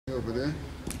over there.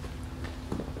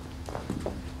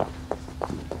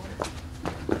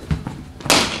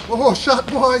 Oh, shot,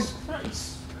 boy.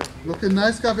 Looking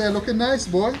nice, Javier. Looking nice,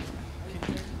 boy.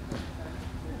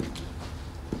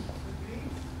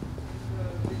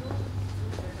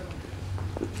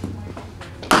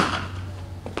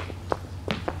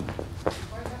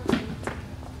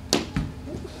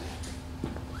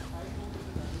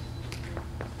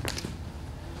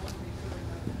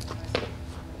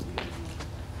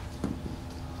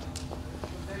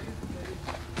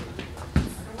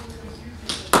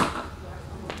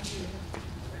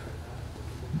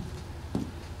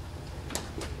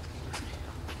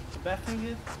 Best thing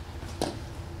is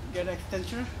get an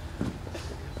extension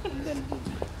and then do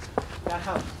that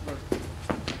helps.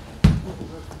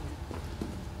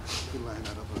 Line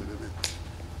that up a little bit.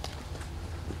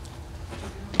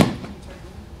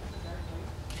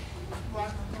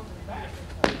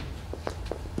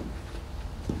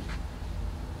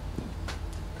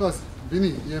 Cause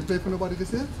Vinny, you ain't play for nobody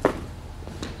this year?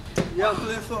 Yeah, I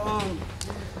play for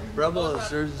Rebels,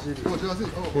 Jersey City. Oh, Jersey.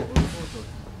 Oh.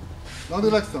 Down the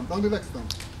leg stump, down the leg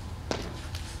stump.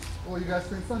 Oh, you guys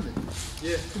playing Sunday?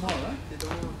 Yeah. Tomorrow, right?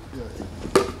 Yeah.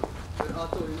 Yeah.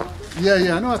 Auto, you know?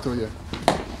 Yeah, I know Otto, yeah.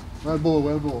 Well ball,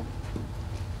 well ball.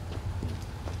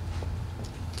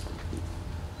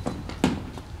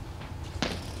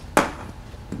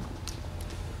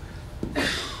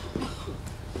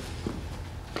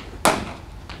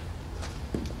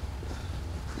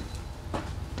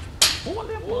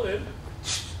 Hold it.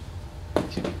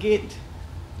 To the gate.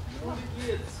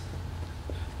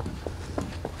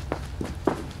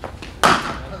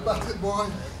 That's it, boy.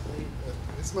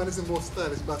 This man is the most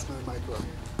stylish batsman in my club.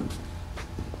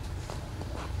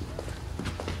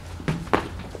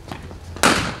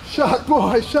 Shot,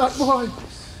 boy, shot, boy.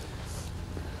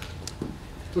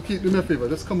 So keep doing me a favor.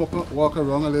 Just come up and walk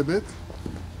around a little bit.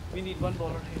 We need one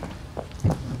bowler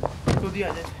here. To the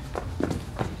other.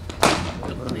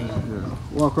 Yeah.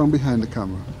 Walk around behind the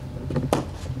camera.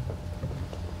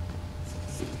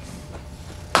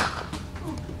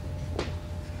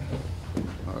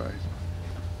 Alright.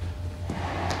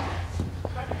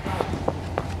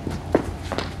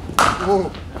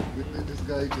 Whoa!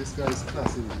 This guy is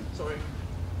classy, man. Sorry.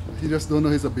 He just don't know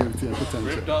his ability and potential.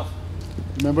 Ripped off.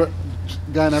 Remember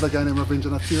another guy named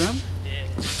Ravindranath Tiram? Yeah.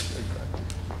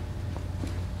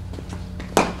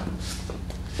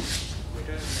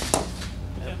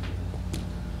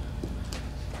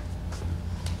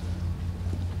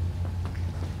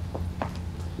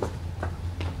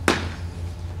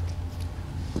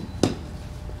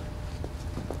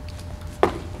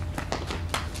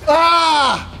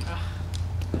 Ah!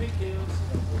 Thank you.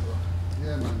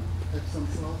 Yeah, man. Epsom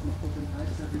salt and put in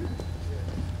ice every day. Yeah.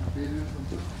 Bathing in some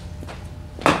salt.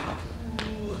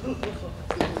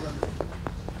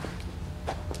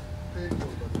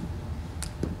 Painful, but.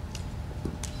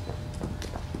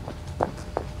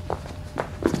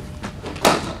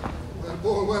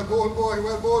 Well ball, boy.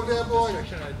 Well ball there, boy.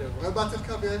 Well batted,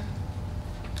 Kabir.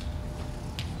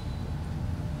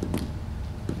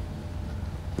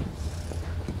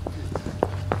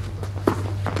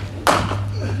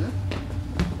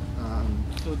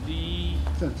 So the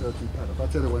 10:30 pad up. I'll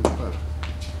tell you when to pad up.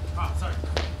 ah sorry.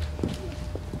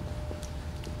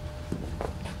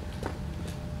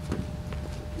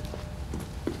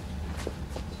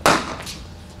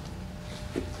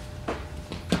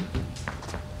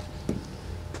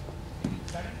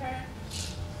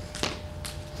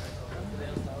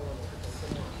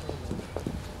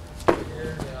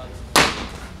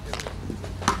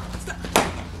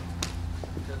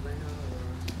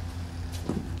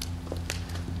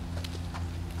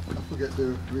 Get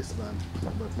the wristband,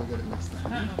 but we'll get it next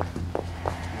time.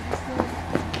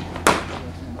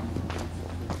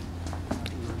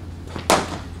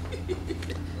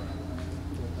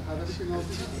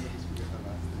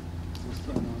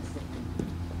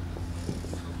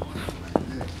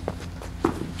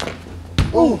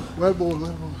 Oh, well ball,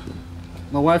 well ball.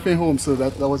 My wife ain't home, so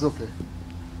that was okay.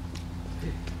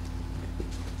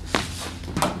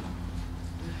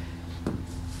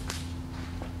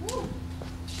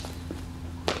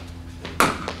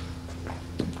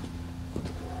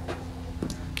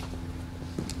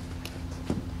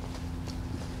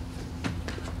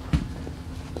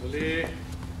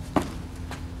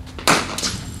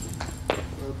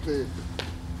 Well played.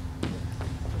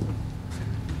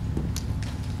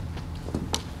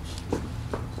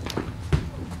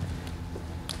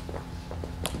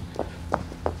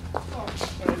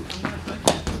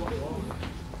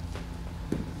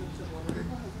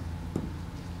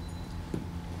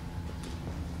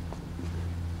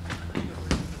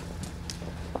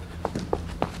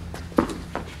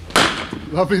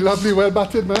 Lovely, lovely, well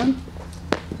batted, man.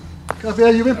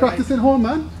 Javier, you been practicing home,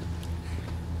 man?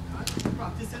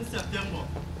 Practice in September.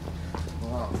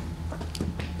 Wow.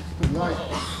 Good night.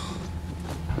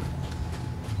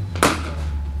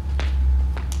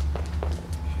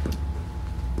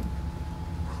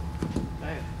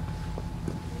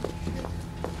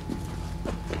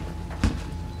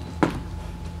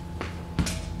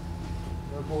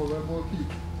 Well ball, keep.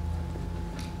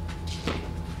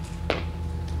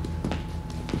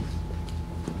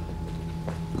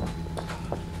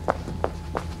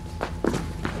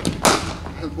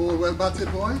 Well ball, well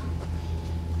batted, boy.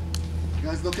 You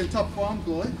guys looking top form,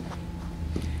 boy.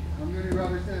 I'm really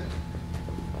rabbit head.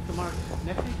 Tomorrow,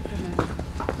 next week,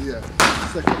 Yeah,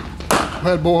 second.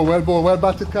 Well ball, well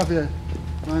batted, Javier.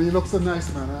 Man, you look so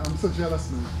nice, man. I'm so jealous,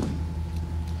 man.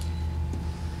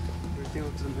 Everything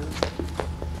looks amazing.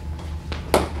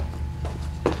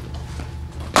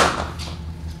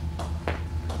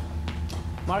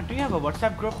 Mark, do you have a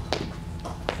WhatsApp group?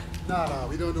 Nah,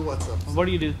 we don't do WhatsApp. What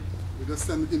do you do? We just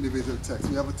send individual text.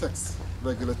 We have a text,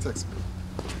 regular text group.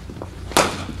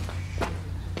 I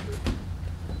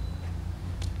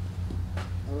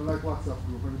don't like WhatsApp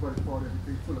group. Everybody forward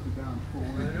everything full of the damn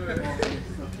phone.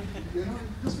 You know,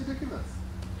 just ridiculous.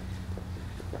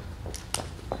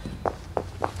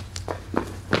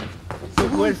 So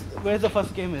where's the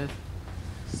first game is?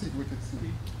 See, wicked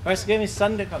see. First game is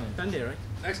Sunday coming. Sunday, right?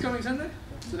 Next coming Sunday?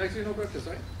 So next week no practice,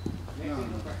 right? No.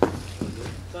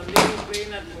 Sunday we're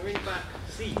playing at Marine Park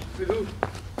C. With who?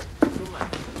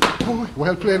 Boy,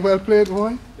 well played,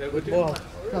 boy. They're good Ball.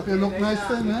 Javier look nice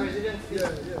then, man.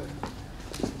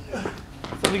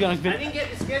 So we're gonna I didn't get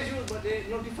the schedule, but they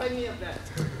notified me of that.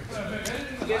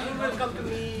 Schedule will come to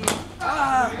me.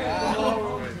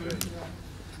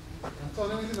 So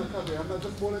let me see my Javier. I'm not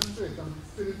just bowling straight. I'm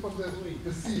spinning from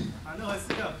the seat. I know, I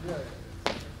see that. Yeah.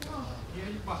 Yeah,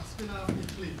 you back spin off your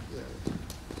fleet.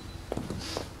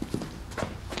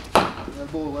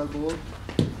 Well ball.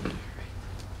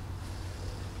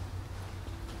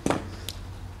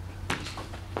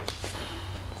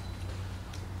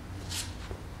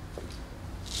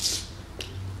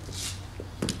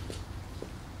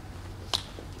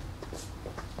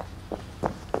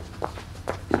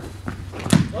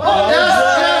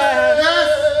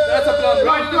 That's a plum.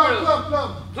 Right in the middle.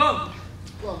 Plum.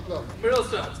 Plum. Middle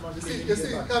start. You see,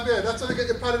 Javier, that's when you get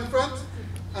your pad in front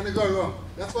and you go wrong.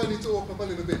 That's why you need to open up a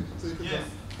little bit so you can Yes.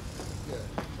 Yeah.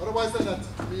 Otherwise than that,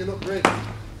 I mean, you look great.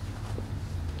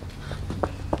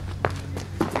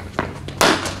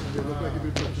 You look like you've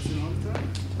been practicing all the time.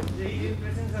 Yeah, he didn't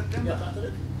press in September.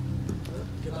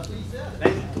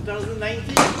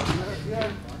 2019.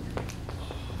 Yeah.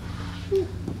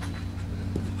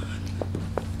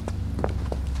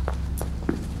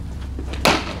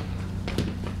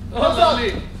 Oh,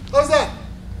 lovely. How's that?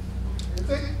 You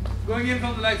take it? Going in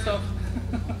from the lights off.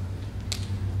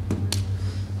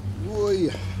 Boy.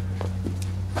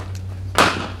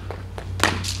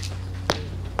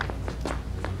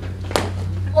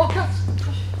 Oh, catch!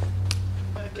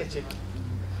 Catch it.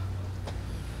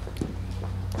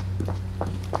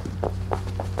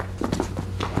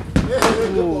 Yeah,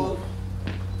 good ball.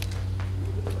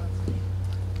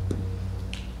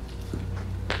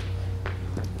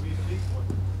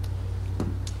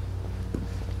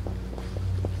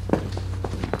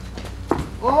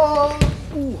 Oh!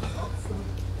 Ooh.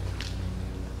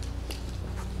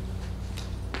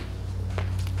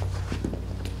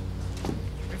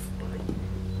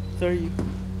 Sorry.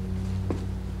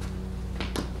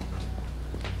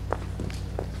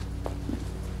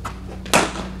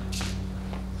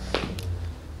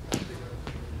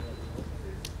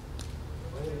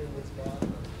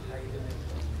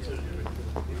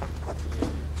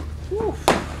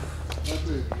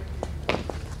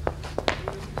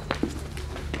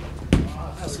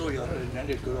 That's so young. And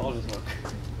it could always work.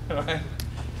 Alright.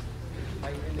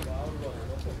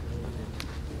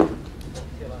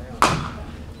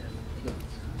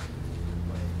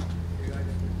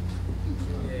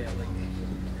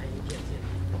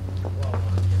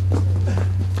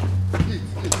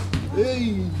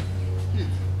 Hey!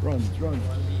 Run.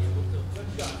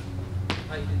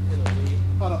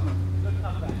 Hold up, man.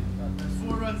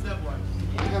 4 runs that one.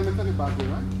 The helmet on the back there,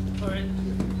 right? Alright.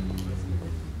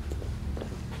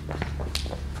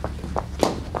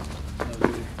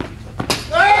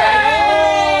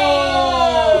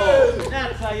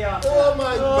 That's how you are. Oh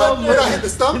my God! Did I hit the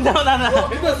stump? No.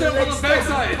 It was there on the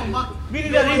backside. We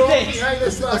need a retake.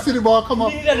 I see the ball come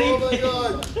up. We need a Oh my retake.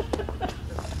 God!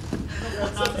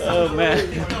 Oh man.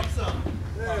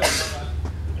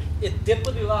 It dipped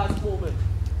at the last moment.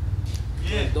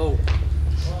 Yeah. Dope.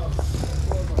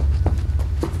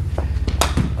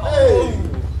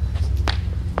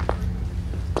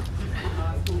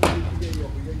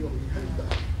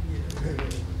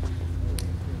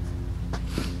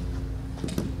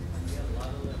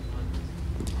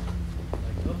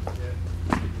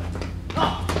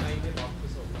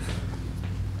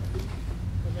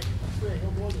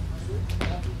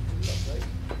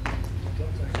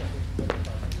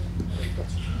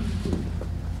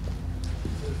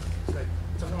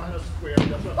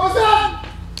 Oh, stop!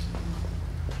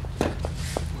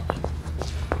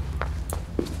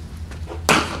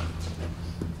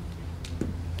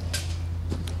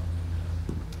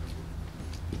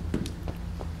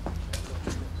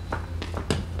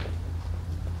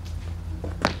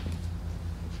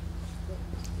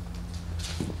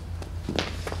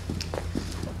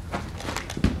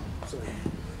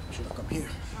 Should I come here?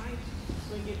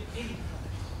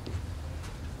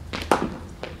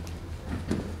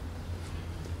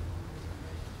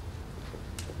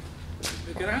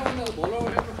 Can I have another ball over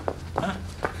here? Huh?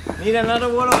 Need another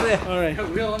one over there. All right.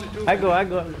 We are only two. I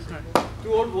go.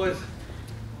 Two old boys.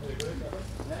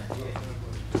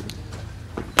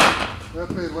 Well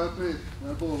played. Well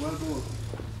ball.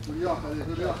 Good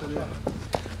job,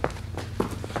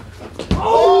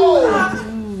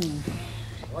 Oh!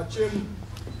 Watch him.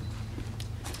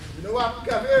 You know what?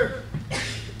 Come here.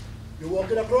 You're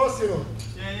walking across, you know.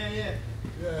 Yeah.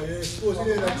 Yeah, you're exposing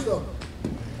it and stuff.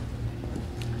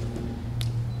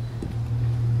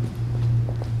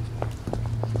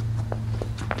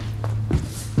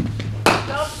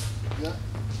 Yeah.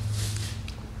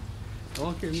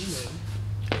 Okay, me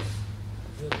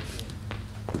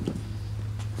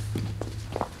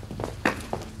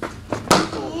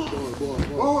Ball.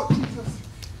 Oh, Jesus.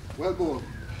 Well ball.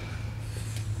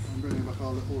 I'm bringing back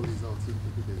all the oldies out. See if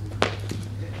we can get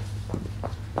it.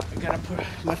 I gotta put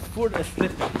my foot is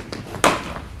slipping.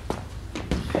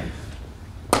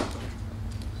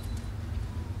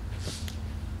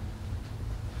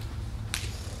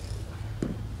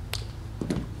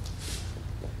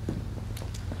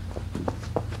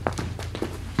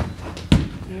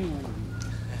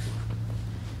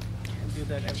 Can't do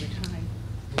that every time.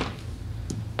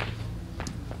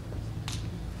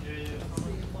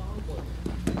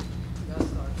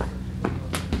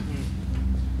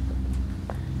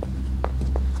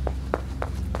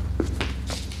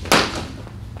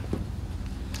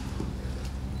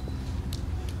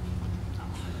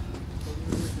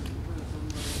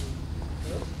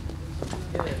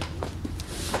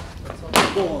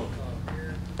 Ball.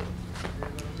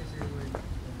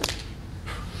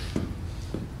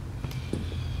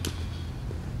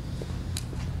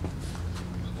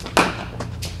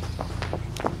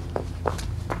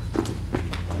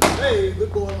 Hey,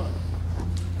 good ball, man.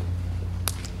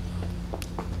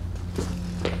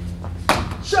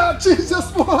 Shot,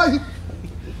 Jesus, boy!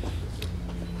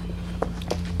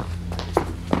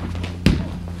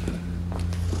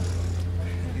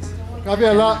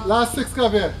 Javier, last 6,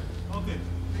 Javier.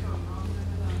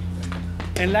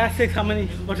 And last 6, how many?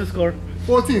 What's the score?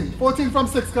 14 from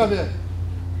 6, Javier.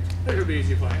 That should be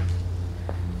easy for him.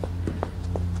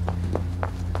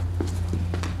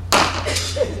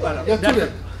 Get to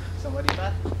it. Somebody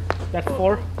back? That's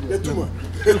 4? Get two more.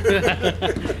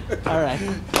 All right.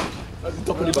 That's the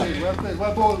top of the back. Well played.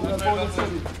 Well ball. That's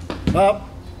ready. Up.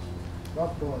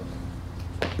 That ball.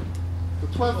 The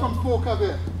 12 from 4,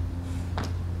 Javier.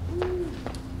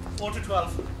 4 to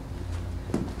 12.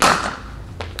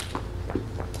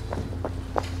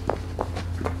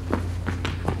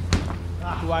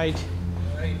 Wide.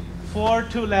 4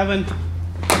 to 11.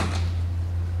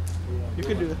 You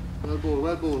can do it. Well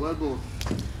ball.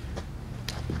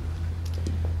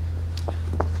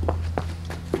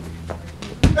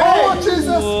 Oh, Jesus!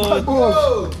 Well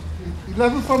ball.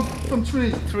 11 from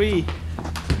 3. 3.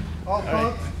 All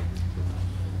right.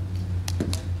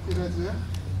 See that there?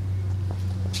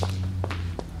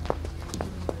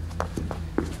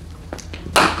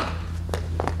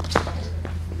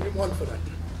 Give him one for that.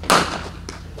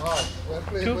 Wow. Well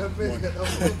played. Two. Get that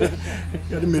ball.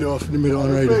 Get the middle off, the middle on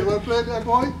Well played there,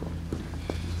 boy.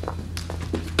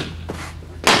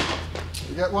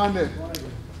 You get one there.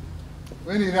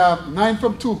 We need 9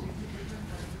 from 2.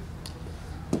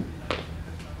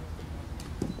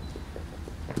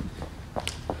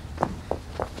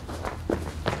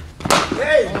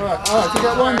 Hey! Alright, you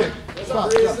get one there.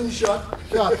 Shot.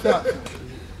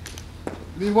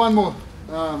 Need one more.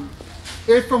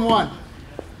 8 from 1.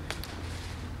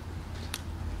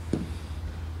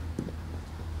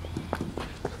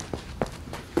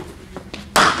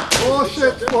 Oh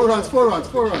shit, 4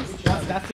 runs.